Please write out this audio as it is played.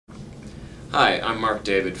Hi, I'm Mark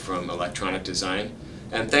David from Electronic Design,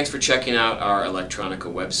 and thanks for checking out our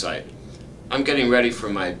Electronica website. I'm getting ready for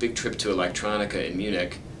my big trip to Electronica in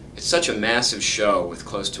Munich. It's such a massive show with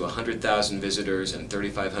close to 100,000 visitors and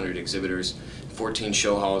 3,500 exhibitors, 14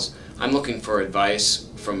 show halls. I'm looking for advice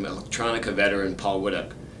from Electronica veteran Paul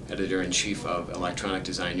Wooduk, Editor-in-Chief of Electronic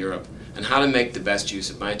Design Europe, on how to make the best use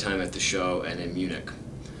of my time at the show and in Munich.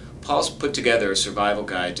 Paul's put together a survival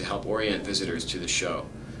guide to help orient visitors to the show.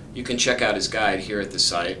 You can check out his guide here at the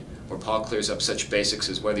site, where Paul clears up such basics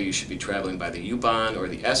as whether you should be traveling by the U-Bahn or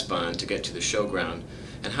the S-Bahn to get to the showground,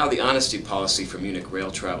 and how the honesty policy for Munich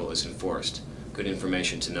rail travel is enforced. Good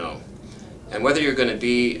information to know. And whether you're going to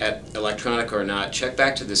be at Electronica or not, check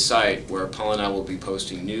back to the site where Paul and I will be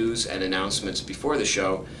posting news and announcements before the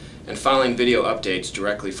show and filing video updates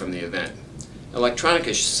directly from the event. Electronica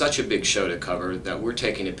is such a big show to cover that we're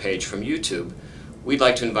taking a page from YouTube. We'd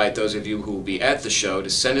like to invite those of you who will be at the show to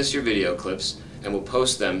send us your video clips, and we'll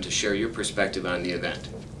post them to share your perspective on the event.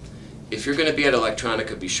 If you're going to be at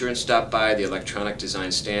Electronica, be sure and stop by the Electronic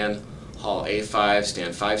Design stand, Hall A5,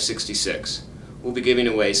 stand 566. We'll be giving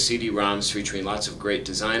away CD-ROMs featuring lots of great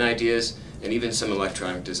design ideas and even some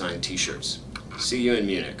electronic design t-shirts. See you in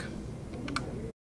Munich.